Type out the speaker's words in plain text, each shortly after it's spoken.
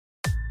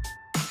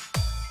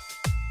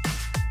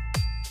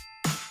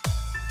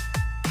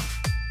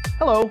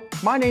Hello,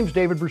 my name's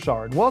David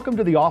Broussard. Welcome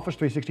to the Office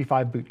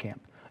 365 Bootcamp.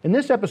 In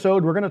this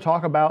episode, we're going to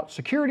talk about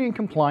security and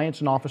compliance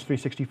in Office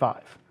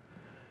 365.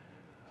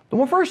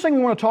 The first thing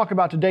we want to talk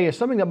about today is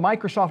something that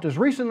Microsoft has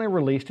recently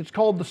released. It's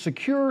called the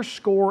Secure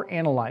Score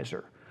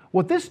Analyzer.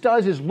 What this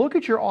does is look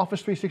at your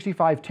Office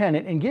 365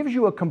 tenant and gives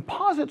you a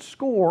composite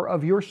score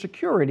of your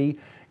security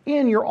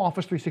in your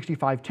Office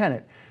 365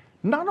 tenant.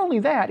 Not only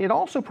that, it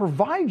also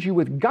provides you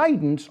with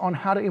guidance on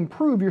how to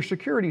improve your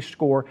security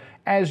score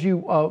as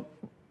you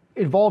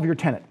involve your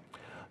tenant.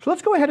 So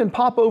let's go ahead and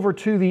pop over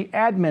to the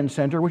Admin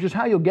Center, which is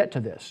how you'll get to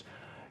this.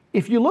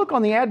 If you look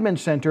on the Admin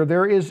Center,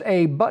 there is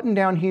a button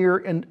down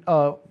here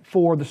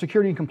for the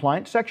Security and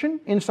Compliance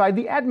section inside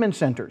the Admin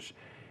Centers.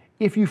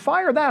 If you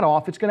fire that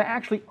off, it's going to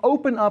actually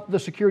open up the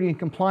Security and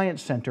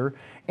Compliance Center,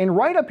 and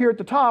right up here at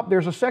the top,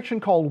 there's a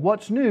section called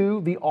What's New,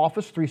 the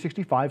Office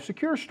 365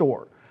 Secure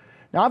Store.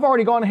 Now, I've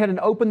already gone ahead and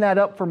opened that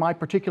up for my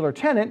particular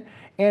tenant,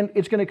 and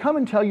it's going to come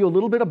and tell you a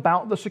little bit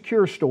about the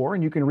Secure Store,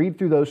 and you can read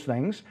through those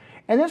things,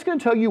 and then it's going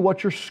to tell you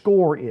what your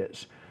score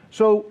is.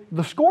 So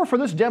the score for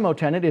this demo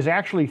tenant is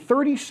actually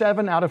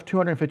 37 out of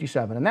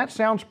 257, and that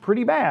sounds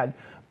pretty bad,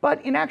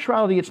 but in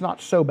actuality, it's not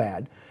so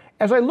bad.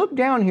 As I look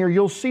down here,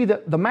 you'll see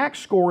that the max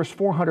score is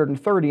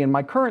 430, and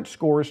my current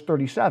score is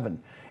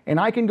 37. And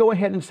I can go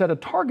ahead and set a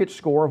target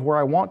score of where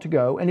I want to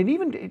go, and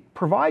it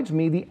provides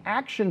me the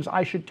actions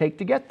I should take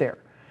to get there.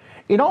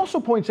 It also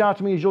points out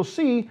to me, as you'll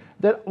see,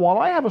 that while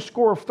I have a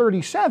score of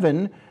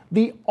 37,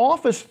 the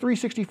Office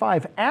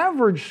 365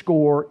 average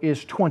score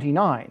is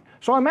 29.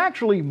 So I'm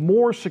actually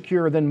more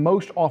secure than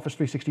most Office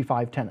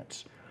 365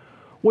 tenants.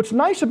 What's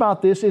nice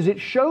about this is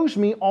it shows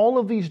me all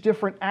of these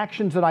different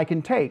actions that I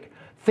can take.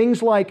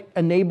 Things like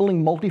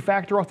enabling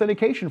multi-factor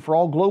authentication for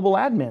all global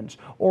admins,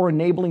 or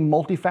enabling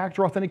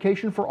multi-factor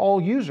authentication for all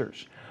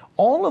users.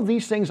 All of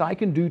these things I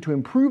can do to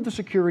improve the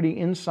security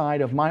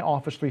inside of my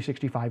Office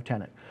 365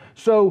 tenant.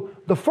 So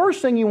the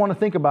first thing you want to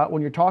think about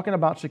when you're talking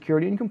about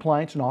security and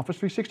compliance in Office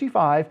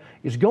 365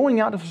 is going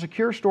out to the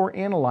Secure Store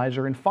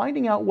Analyzer and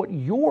finding out what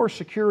your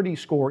security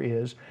score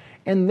is,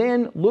 and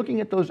then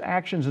looking at those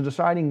actions and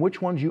deciding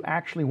which ones you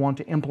actually want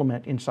to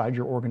implement inside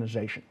your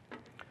organization.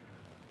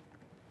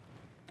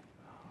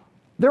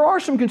 There are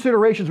some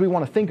considerations we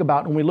want to think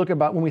about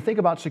when we think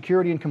about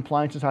security and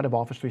compliance inside of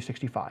Office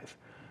 365.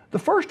 The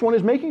first one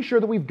is making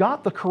sure that we've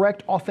got the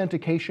correct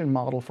authentication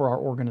model for our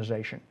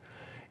organization.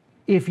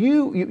 If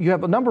you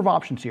have a number of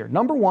options here.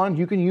 Number one,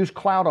 you can use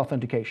cloud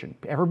authentication.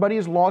 Everybody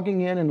is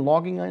logging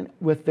in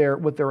with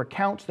their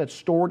accounts that's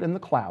stored in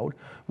the cloud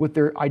with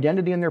their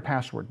identity and their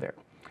password there.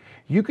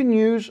 You can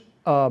use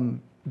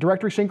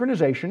directory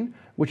synchronization,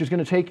 which is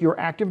going to take your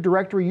Active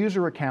Directory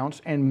user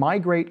accounts and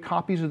migrate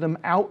copies of them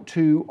out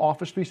to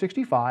Office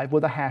 365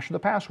 with a hash of the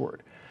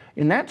password.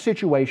 In that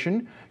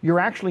situation, you're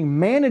actually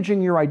managing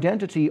your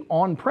identity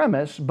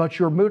on-premise, but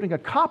you're moving a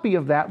copy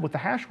of that with the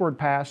hashword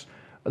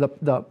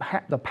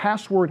the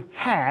password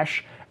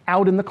hash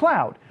out in the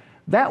cloud.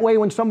 That way,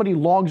 when somebody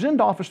logs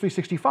into Office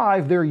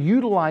 365, they're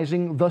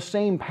utilizing the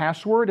same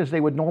password as they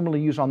would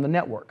normally use on the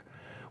network.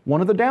 One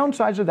of the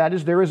downsides of that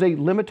is there is a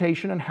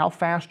limitation on how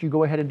fast you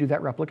go ahead and do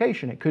that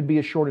replication. It could be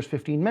as short as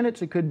 15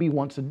 minutes, it could be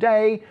once a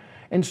day.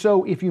 And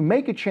so if you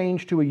make a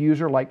change to a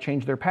user, like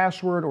change their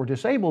password or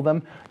disable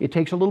them, it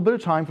takes a little bit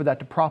of time for that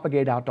to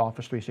propagate out to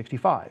Office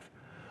 365.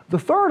 The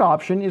third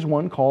option is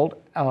one called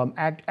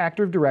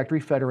Active Directory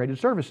Federated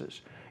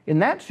Services. In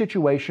that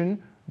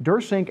situation,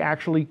 DirSync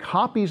actually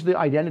copies the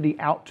identity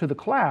out to the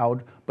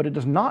cloud, but it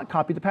does not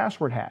copy the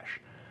password hash.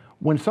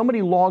 When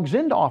somebody logs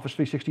into Office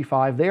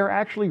 365, they are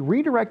actually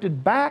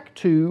redirected back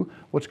to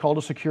what's called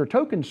a secure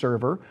token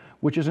server,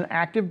 which is an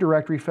Active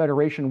Directory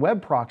Federation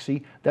web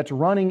proxy that's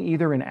running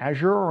either in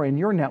Azure or in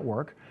your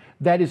network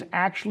that is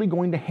actually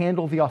going to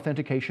handle the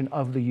authentication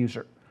of the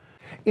user.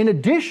 In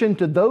addition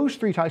to those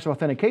three types of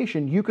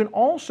authentication, you can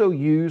also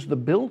use the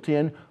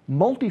built-in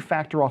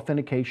multi-factor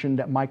authentication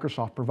that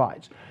Microsoft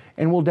provides,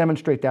 and we'll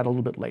demonstrate that a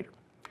little bit later.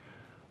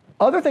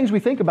 Other things we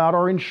think about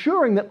are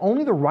ensuring that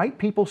only the right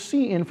people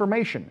see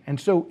information. And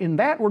so in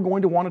that, we're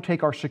going to want to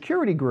take our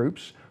security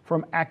groups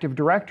from Active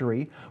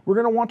Directory. We're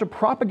going to want to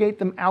propagate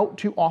them out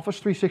to Office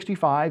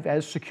 365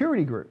 as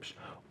security groups.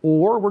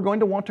 Or we're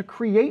going to want to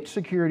create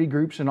security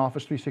groups in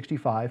Office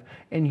 365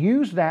 and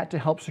use that to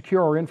help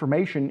secure our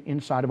information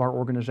inside of our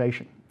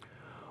organization.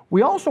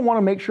 We also want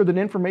to make sure that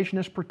information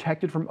is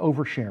protected from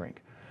oversharing.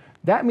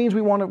 That means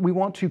we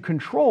want to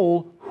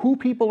control who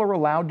people are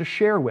allowed to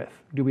share with.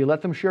 Do we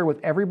let them share with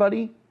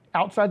everybody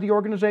outside the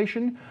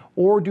organization,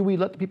 or do we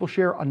let the people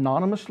share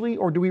anonymously,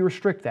 or do we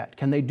restrict that?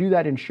 Can they do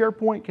that in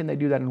SharePoint? Can they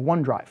do that in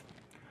OneDrive?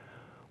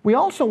 We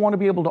also want to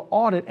be able to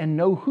audit and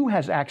know who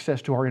has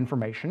access to our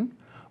information.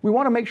 We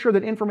want to make sure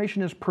that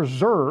information is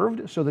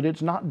preserved so that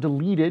it's not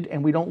deleted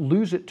and we don't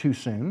lose it too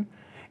soon.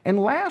 And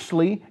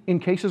lastly, in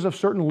cases of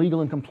certain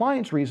legal and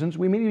compliance reasons,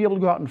 we need to be able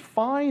to go out and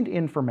find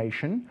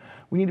information.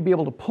 We need to be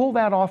able to pull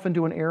that off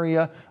into an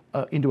area,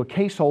 into a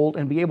case hold,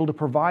 and be able to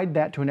provide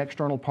that to an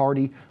external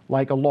party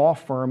like a law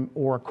firm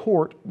or a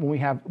court when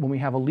we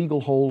have a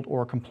legal hold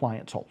or a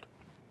compliance hold.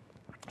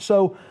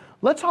 So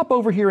Let's hop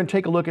over here and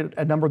take a look at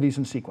a number of these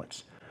in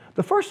sequence.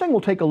 The first thing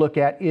we'll take a look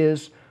at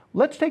is,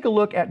 let's take a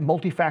look at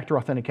multi-factor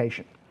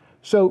authentication.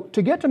 So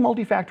to get to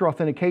multi-factor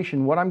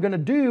authentication, what I'm going to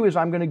do is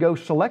I'm going to go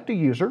select a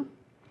user.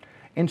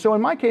 And so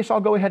in my case,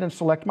 I'll go ahead and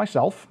select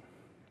myself.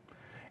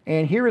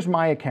 And here is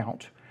my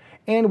account.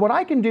 And what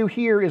I can do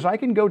here is I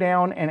can go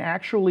down and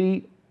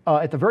actually,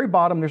 at the very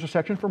bottom, there's a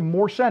section for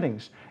more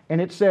settings.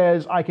 And it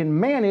says I can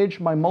manage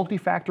my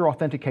multi-factor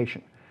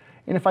authentication.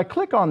 And if I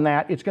click on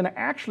that, it's going to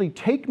actually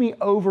take me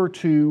over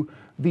to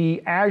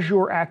the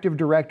Azure Active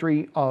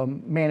Directory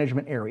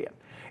management area.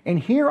 And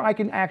here I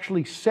can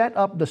actually set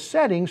up the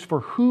settings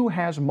for who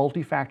has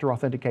multi-factor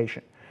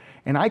authentication.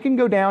 And I can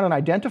go down and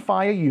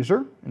identify a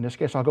user. In this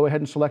case, I'll go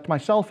ahead and select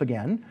myself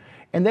again.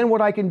 And then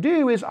what I can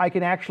do is I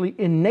can actually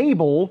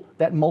enable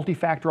that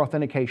multi-factor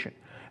authentication.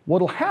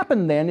 What'll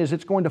happen then is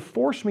it's going to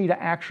force me to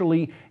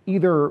actually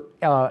either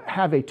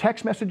have a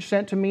text message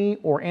sent to me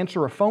or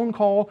answer a phone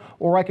call,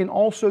 or I can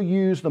also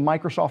use the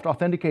Microsoft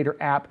Authenticator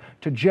app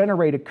to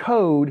generate a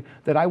code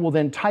that I will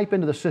then type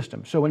into the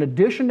system. So in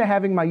addition to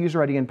having my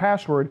user ID and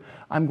password,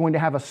 I'm going to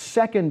have a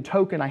second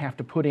token I have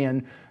to put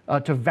in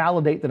to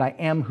validate that I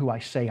am who I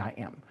say I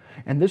am.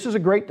 And this is a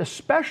great,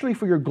 especially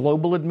for your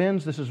global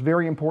admins, this is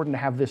very important to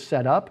have this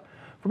set up.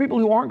 For people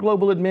who aren't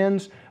global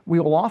admins, we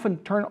will often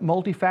turn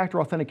multi-factor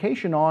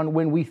authentication on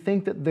when we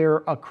think that their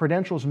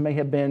credentials may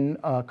have been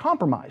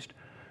compromised.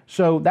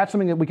 So that's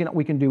something that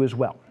we can do as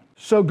well.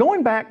 So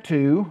going back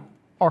to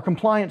our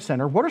Compliance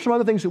Center, what are some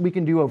other things that we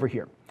can do over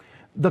here?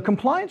 The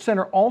Compliance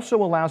Center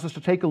also allows us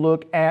to take a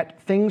look at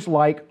things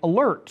like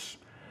alerts.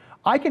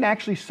 I can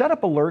actually set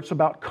up alerts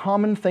about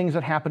common things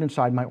that happen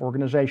inside my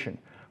organization.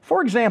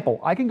 For example,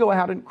 I can go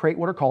out and create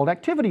what are called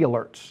activity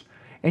alerts.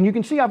 And you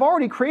can see I've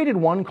already created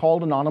one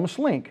called Anonymous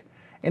Link.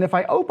 And if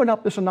I open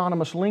up this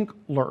Anonymous Link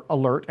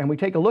alert and we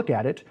take a look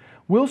at it,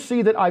 we'll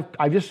see that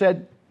I've just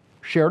said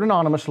shared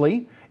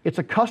anonymously. It's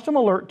a custom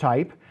alert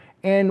type.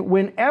 And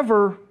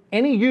whenever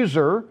any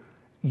user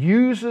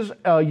uses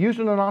an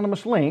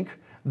anonymous link,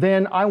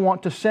 then I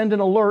want to send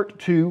an alert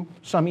to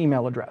some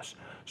email address.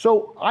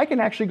 So I can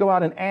actually go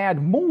out and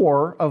add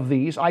more of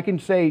these. I can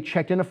say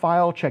checked in a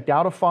file, checked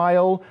out a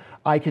file.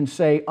 I can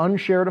say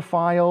unshared a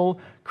file,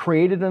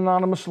 created an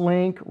anonymous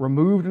link,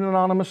 removed an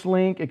anonymous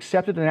link,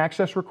 accepted an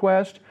access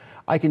request.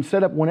 I can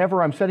set up,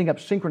 whenever I'm setting up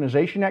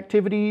synchronization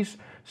activities,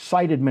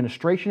 site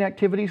administration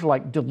activities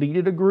like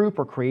deleted a group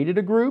or created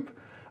a group.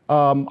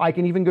 I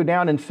can even go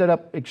down and set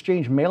up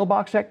Exchange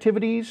mailbox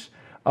activities,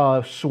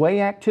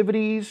 sway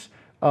activities,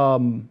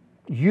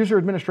 user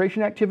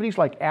administration activities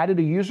like added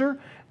a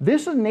user.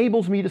 This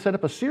enables me to set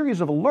up a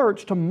series of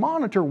alerts to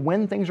monitor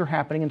when things are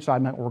happening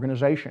inside my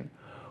organization.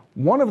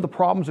 One of the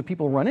problems that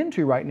people run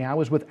into right now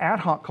is with ad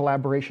hoc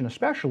collaboration,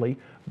 especially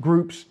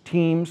groups,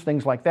 teams,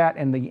 things like that,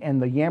 and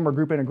the Yammer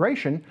group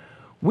integration.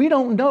 We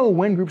don't know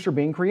when groups are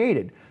being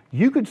created.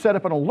 You could set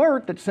up an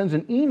alert that sends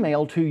an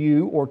email to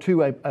you or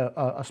to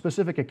a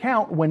specific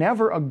account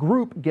whenever a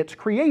group gets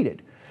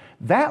created.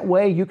 That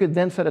way you could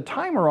then set a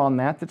timer on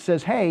that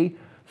says, hey,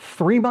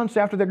 3 months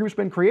after that group's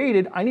been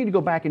created, I need to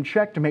go back and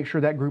check to make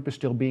sure that group is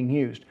still being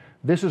used.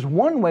 This is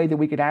one way that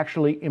we could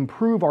actually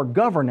improve our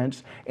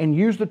governance and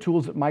use the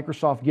tools that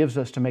Microsoft gives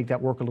us to make that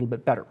work a little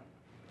bit better.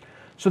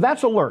 So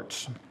that's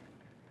alerts.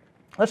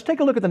 Let's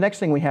take a look at the next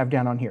thing we have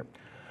down on here.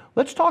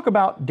 Let's talk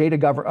about data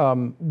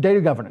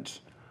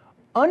governance.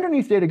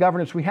 Underneath data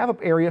governance, we have an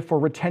area for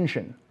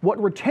retention. What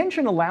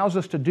retention allows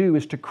us to do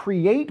is to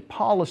create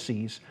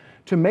policies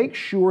to make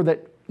sure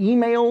that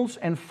emails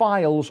and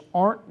files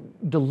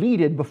aren't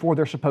deleted before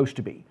they're supposed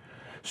to be.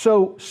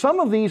 So some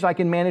of these I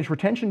can manage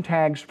retention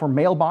tags for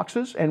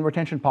mailboxes and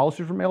retention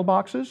policies for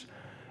mailboxes.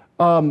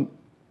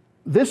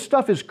 This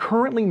stuff is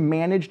currently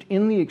managed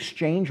in the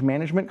Exchange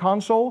Management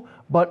Console,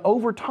 but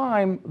over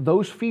time,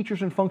 those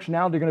features and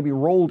functionality are going to be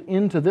rolled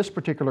into this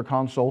particular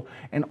console,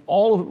 and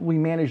all of it will be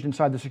managed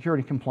inside the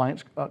Security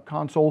Compliance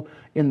console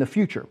in the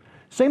future.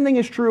 Same thing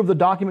is true of the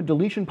document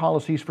deletion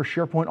policies for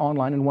SharePoint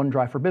Online and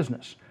OneDrive for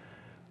Business.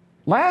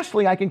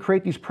 Lastly, I can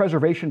create these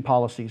preservation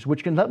policies,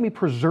 which can let me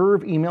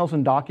preserve emails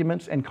and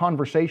documents and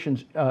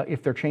conversations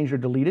if they're changed or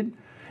deleted.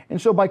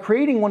 And so by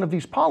creating one of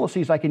these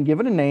policies, I can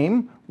give it a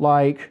name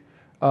like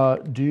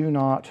do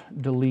not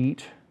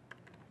delete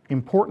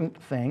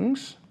important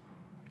things.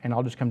 And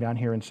I'll just come down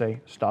here and say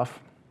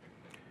stuff.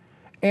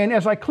 And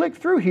as I click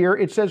through here,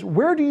 it says,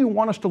 where do you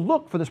want us to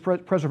look for this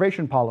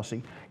preservation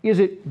policy? Is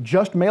it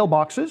just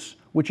mailboxes,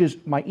 which is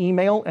my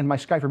email and my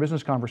Skype for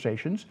Business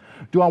conversations?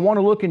 Do I want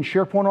to look in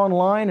SharePoint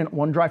Online and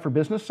OneDrive for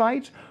Business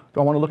sites? Do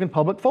I want to look in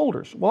public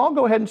folders? Well, I'll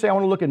go ahead and say I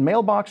want to look in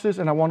mailboxes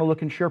and I want to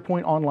look in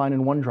SharePoint Online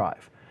and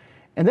OneDrive.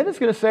 And then it's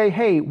going to say,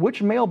 hey,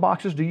 which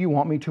mailboxes do you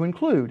want me to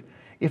include?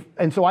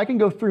 And so I can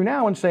go through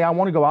now and say I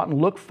want to go out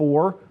and look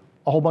for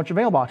a whole bunch of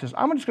mailboxes.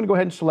 I'm just going to go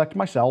ahead and select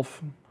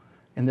myself.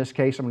 In this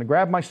case, I'm going to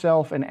grab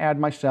myself and add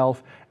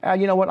myself.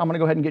 You know what? I'm going to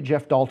go ahead and get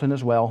Jeff Dalton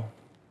as well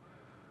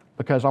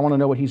because I want to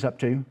know what he's up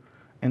to.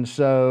 And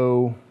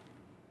so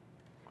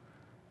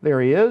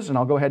there he is, and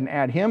I'll go ahead and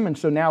add him. And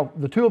so now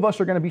the two of us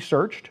are going to be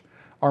searched.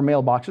 our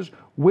mailboxes.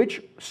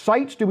 Which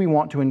sites do we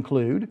want to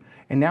include?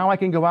 And now I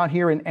can go out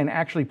here and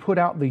actually put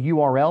out the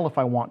URL if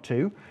I want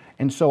to.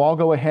 And so I'll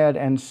go ahead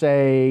and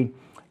say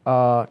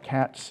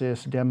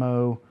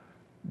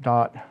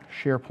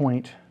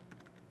catsysdemo.sharepoint.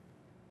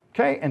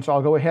 Okay, and so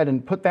I'll go ahead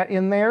and put that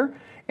in there.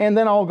 And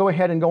then I'll go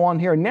ahead and go on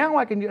here. Now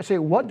I can say,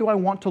 what do I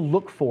want to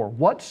look for?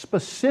 What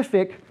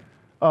specific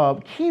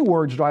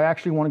keywords do I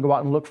actually want to go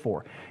out and look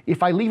for?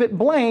 If I leave it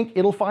blank,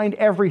 it'll find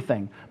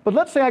everything. But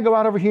let's say I go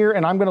out over here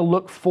and I'm going to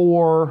look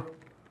for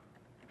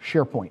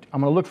SharePoint.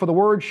 I'm going to look for the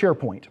word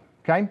SharePoint,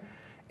 okay?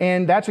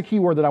 And that's a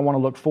keyword that I want to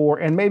look for.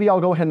 And maybe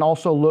I'll go ahead and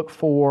also look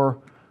for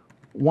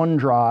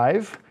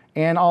OneDrive,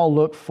 and I'll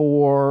look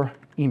for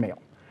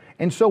email.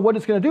 And so what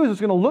it's going to do is it's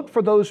going to look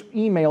for those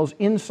emails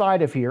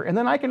inside of here, and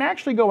then I can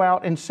actually go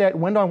out and set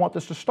when do I want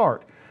this to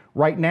start?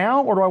 Right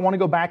now, or do I want to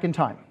go back in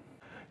time?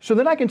 So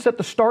then I can set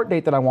the start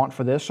date that I want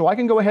for this. So I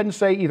can go ahead and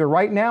say either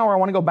right now or I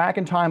want to go back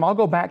in time. I'll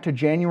go back to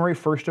January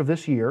 1st of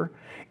this year.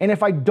 And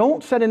if I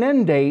don't set an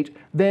end date,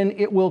 then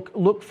it will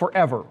look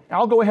forever.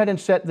 I'll go ahead and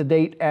set the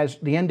date as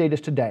the end date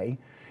is today.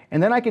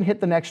 And then I can hit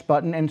the next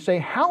button and say,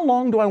 how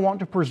long do I want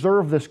to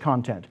preserve this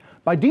content?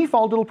 By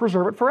default, it'll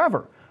preserve it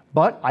forever.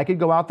 But I could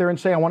go out there and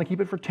say I want to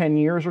keep it for 10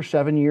 years or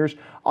 7 years.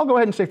 I'll go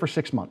ahead and say for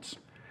 6 months.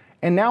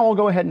 And now I'll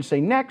go ahead and say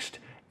next.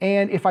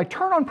 And if I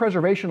turn on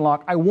preservation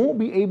lock, I won't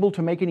be able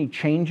to make any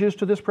changes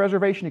to this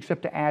preservation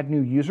except to add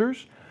new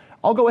users.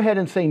 I'll go ahead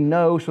and say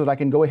no so that I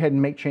can go ahead and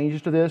make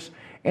changes to this.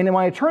 And then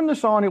when I turn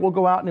this on, it will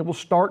go out and it will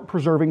start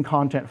preserving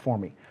content for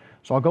me.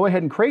 So I'll go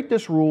ahead and create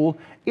this rule.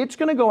 It's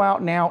going to go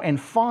out now and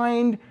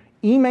find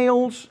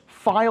emails,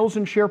 files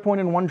in SharePoint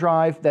and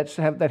OneDrive that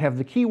have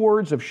the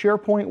keywords of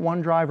SharePoint,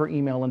 OneDrive, or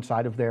email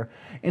inside of there.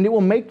 And it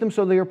will make them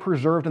so they are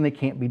preserved and they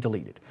can't be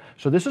deleted.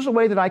 So this is a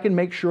way that I can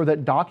make sure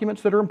that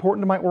documents that are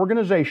important to my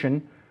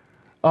organization,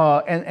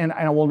 and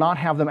I will not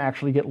have them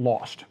actually get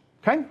lost,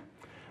 okay?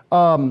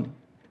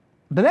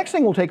 The next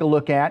thing we'll take a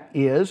look at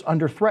is,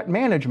 under threat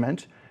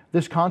management,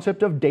 this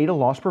concept of data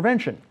loss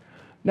prevention.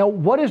 Now,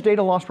 what is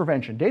data loss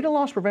prevention? Data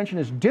loss prevention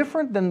is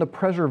different than the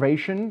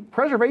preservation.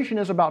 Preservation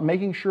is about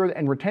making sure,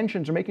 and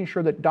retentions are making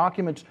sure that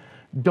documents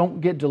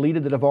don't get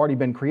deleted that have already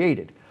been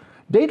created.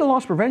 Data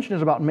loss prevention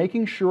is about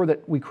making sure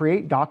that we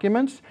create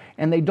documents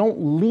and they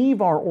don't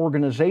leave our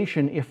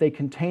organization if they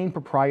contain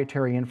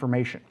proprietary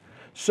information.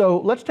 So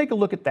let's take a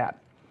look at that.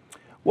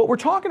 What we're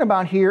talking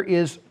about here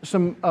is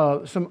some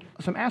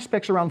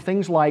aspects around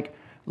things like,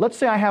 let's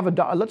say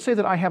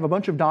that I have a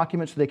bunch of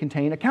documents that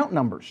contain account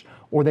numbers,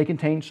 or they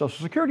contain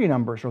social security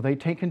numbers, or they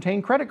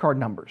contain credit card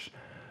numbers.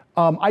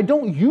 I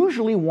don't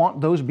usually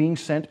want those being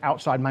sent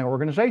outside my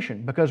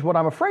organization, because what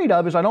I'm afraid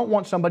of is I don't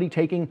want somebody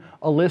taking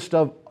a list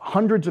of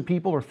hundreds of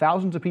people or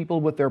thousands of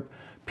people with their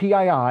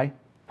PII,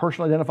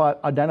 personally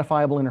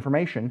identifiable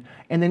information,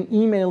 and then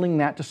emailing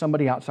that to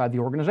somebody outside the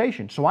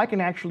organization. So I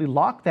can actually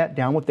lock that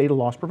down with data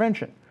loss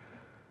prevention.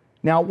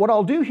 Now, what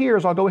I'll do here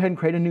is I'll go ahead and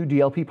create a new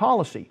DLP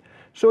policy.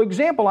 So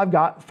example, I've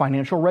got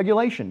financial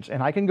regulations,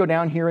 and I can go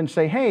down here and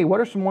say, hey,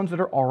 what are some ones that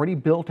are already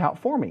built out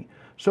for me?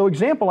 So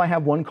example, I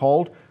have one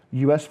called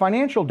U.S.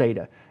 financial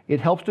data.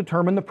 It helps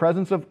determine the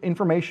presence of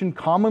information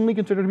commonly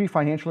considered to be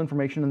financial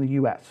information in the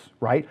U.S.,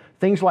 right?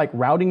 Things like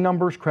routing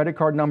numbers, credit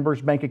card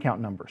numbers, bank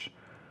account numbers.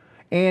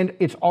 And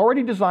it's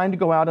already designed to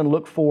go out and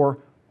look for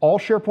all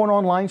SharePoint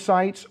Online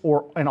sites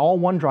and all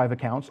OneDrive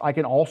accounts. I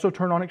can also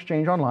turn on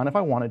Exchange Online if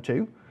I wanted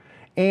to.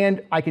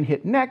 And I can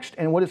hit next,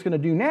 and what it's going to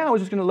do now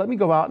is it's going to let me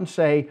go out and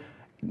say,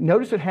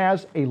 notice it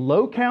has a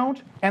low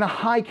count and a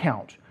high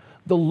count.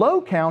 The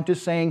low count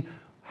is saying,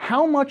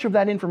 how much of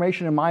that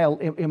information am I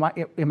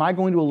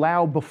going to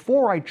allow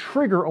before I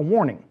trigger a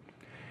warning?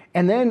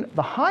 And then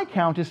the high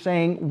count is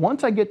saying,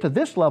 once I get to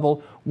this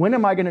level, when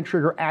am I going to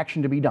trigger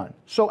action to be done?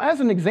 So as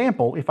an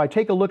example, if I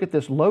take a look at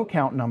this low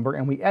count number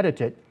and we edit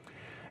it,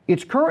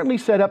 it's currently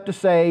set up to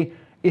say,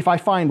 if I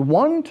find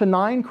 1 to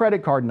 9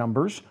 credit card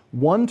numbers,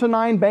 1 to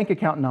 9 bank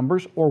account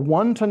numbers, or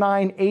 1 to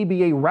 9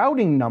 ABA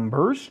routing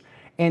numbers,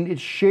 and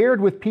it's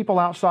shared with people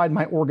outside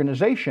my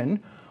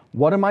organization,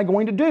 what am I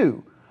going to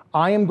do?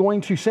 I am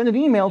going to send an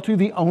email to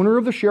the owner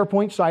of the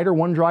SharePoint site or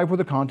OneDrive where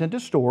the content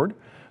is stored,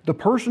 the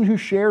person who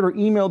shared or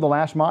emailed the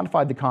last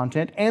modified the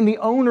content, and the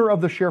owner of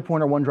the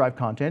SharePoint or OneDrive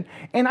content,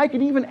 and I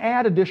could even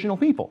add additional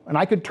people, and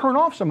I could turn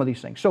off some of these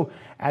things. So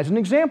as an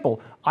example,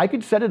 I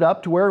could set it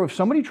up to where if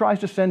somebody tries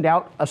to send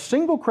out a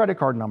single credit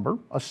card number,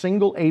 a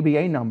single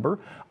ABA number,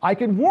 I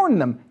could warn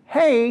them,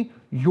 hey,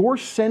 you're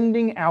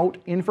sending out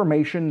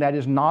information that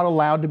is not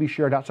allowed to be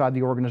shared outside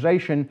the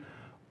organization,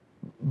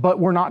 but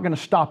we're not going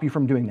to stop you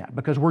from doing that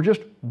because we're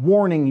just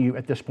warning you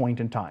at this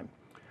point in time.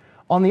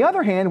 On the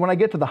other hand, when I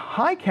get to the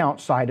high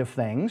count side of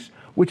things,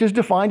 which is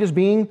defined as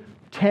being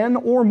 10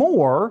 or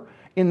more,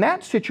 in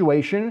that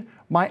situation,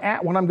 what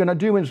I'm going to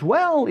do as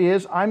well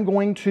is I'm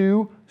going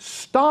to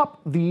stop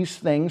these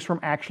things from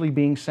actually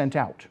being sent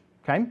out,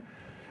 okay?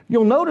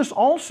 You'll notice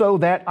also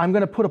that I'm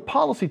going to put a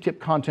policy tip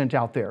content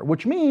out there,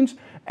 which means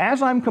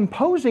as I'm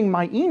composing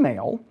my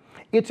email,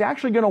 it's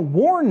actually going to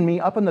warn me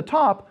up in the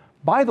top,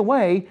 by the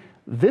way,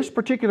 this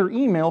particular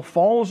email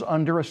falls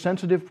under a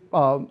sensitive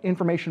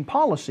information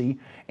policy,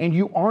 and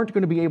you aren't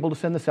going to be able to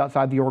send this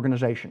outside the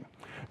organization.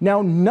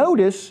 Now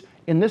notice,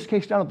 in this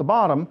case down at the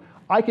bottom,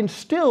 I can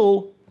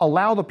still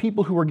allow the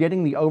people who are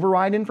getting the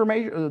override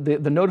information,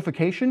 the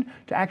notification,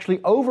 to actually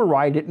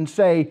override it and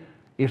say,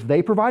 if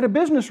they provide a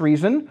business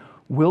reason,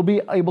 we'll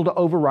be able to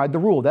override the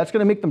rule. That's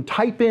going to make them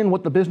type in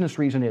what the business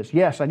reason is.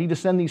 Yes, I need to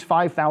send these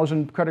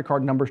 5,000 credit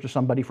card numbers to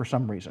somebody for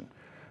some reason.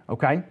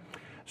 Okay?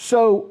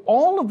 So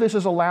all of this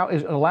is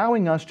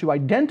allowing us to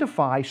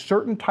identify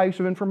certain types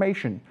of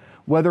information,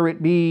 whether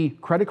it be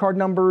credit card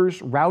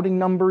numbers, routing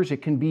numbers,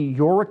 it can be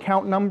your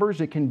account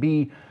numbers, it can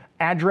be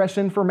address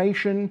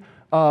information,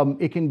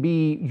 it can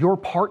be your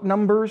part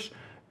numbers.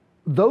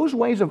 Those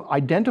ways of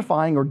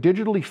identifying or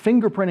digitally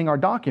fingerprinting our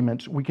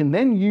documents, we can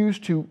then use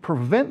to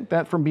prevent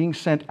that from being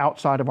sent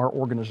outside of our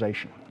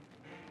organization.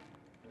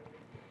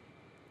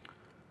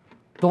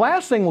 The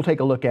last thing we'll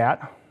take a look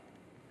at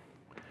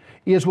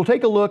is we'll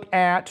take a look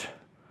at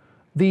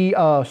the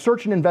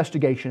search and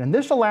investigation. And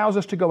this allows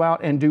us to go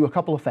out and do a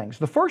couple of things.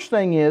 The first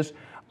thing is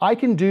I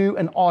can do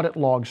an audit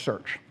log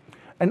search.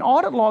 An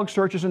audit log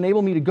search has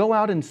enabled me to go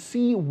out and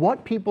see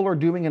what people are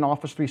doing in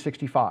Office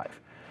 365.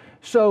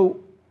 So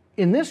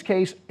in this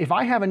case, if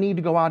I have a need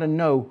to go out and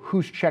know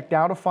who's checked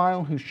out a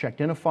file, who's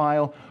checked in a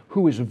file,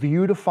 who has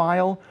viewed a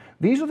file,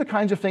 these are the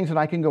kinds of things that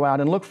I can go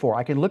out and look for.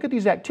 I can look at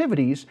these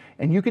activities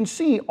and you can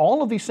see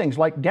all of these things,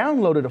 like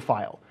downloaded a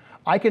file.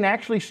 I can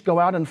actually go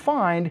out and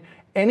find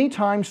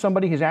anytime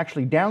somebody has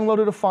actually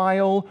downloaded a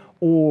file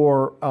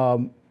or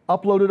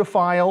uploaded a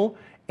file.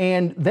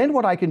 And then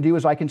what I can do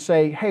is I can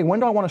say, hey, when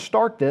do I want to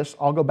start this?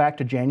 I'll go back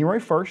to January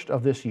 1st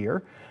of this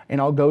year, and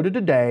I'll go to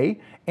today,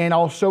 and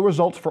I'll show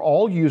results for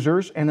all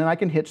users, and then I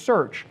can hit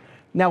search.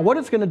 Now what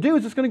it's going to do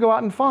is it's going to go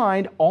out and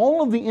find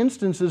all of the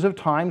instances of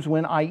times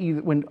when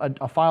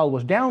a file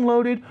was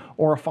downloaded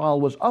or a file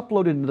was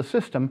uploaded into the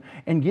system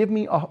and give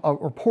me a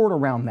report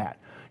around that.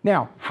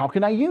 Now, how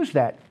can I use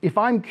that? If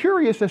I'm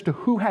curious as to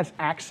who has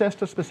access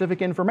to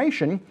specific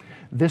information,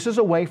 this is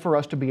a way for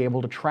us to be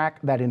able to track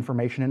that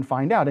information and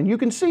find out. And you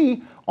can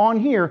see on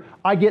here,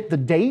 I get the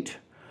date,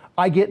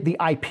 I get the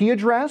IP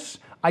address,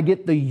 I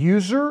get the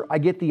user, I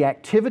get the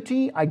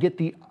activity, I get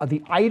the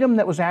item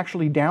that was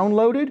actually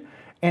downloaded,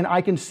 and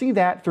I can see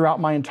that throughout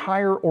my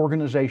entire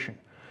organization.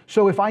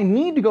 So if I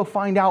need to go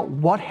find out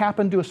what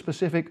happened to a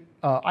specific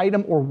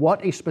item or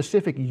what a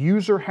specific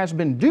user has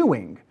been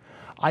doing,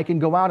 I can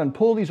go out and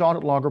pull these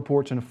audit log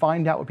reports and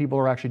find out what people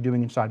are actually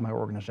doing inside my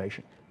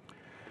organization.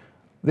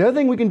 The other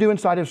thing we can do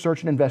inside of search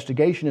and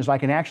investigation is I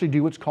can actually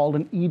do what's called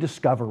an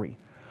e-discovery.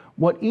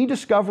 What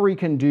e-discovery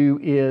can do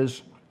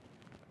is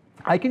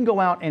I can go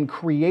out and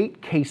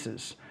create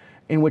cases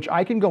in which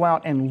I can go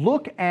out and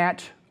look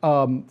at,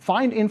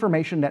 find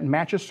information that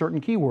matches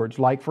certain keywords,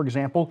 like, for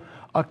example,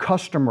 a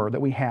customer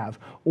that we have,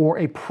 or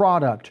a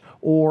product,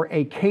 or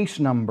a case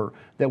number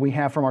that we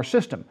have from our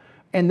system.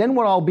 And then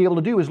what I'll be able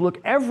to do is look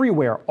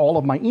everywhere, all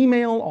of my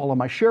email, all of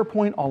my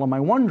SharePoint, all of my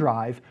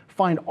OneDrive,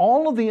 find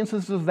all of the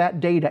instances of that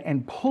data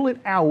and pull it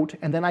out,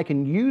 and then I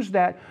can use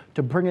that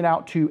to bring it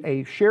out to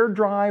a shared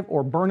drive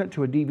or burn it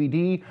to a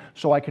DVD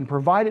so I can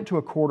provide it to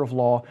a court of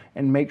law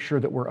and make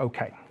sure that we're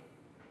okay.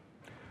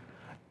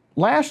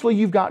 Lastly,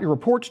 you've got your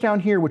reports down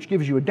here, which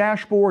gives you a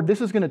dashboard.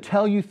 This is going to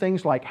tell you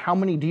things like how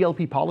many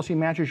DLP policy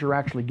matches you're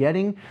actually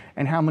getting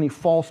and how many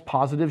false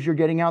positives you're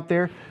getting out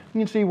there. You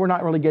can see we're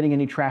not really getting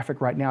any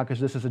traffic right now because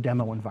this is a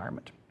demo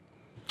environment.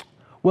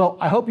 Well,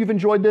 I hope you've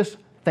enjoyed this.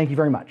 Thank you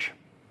very much.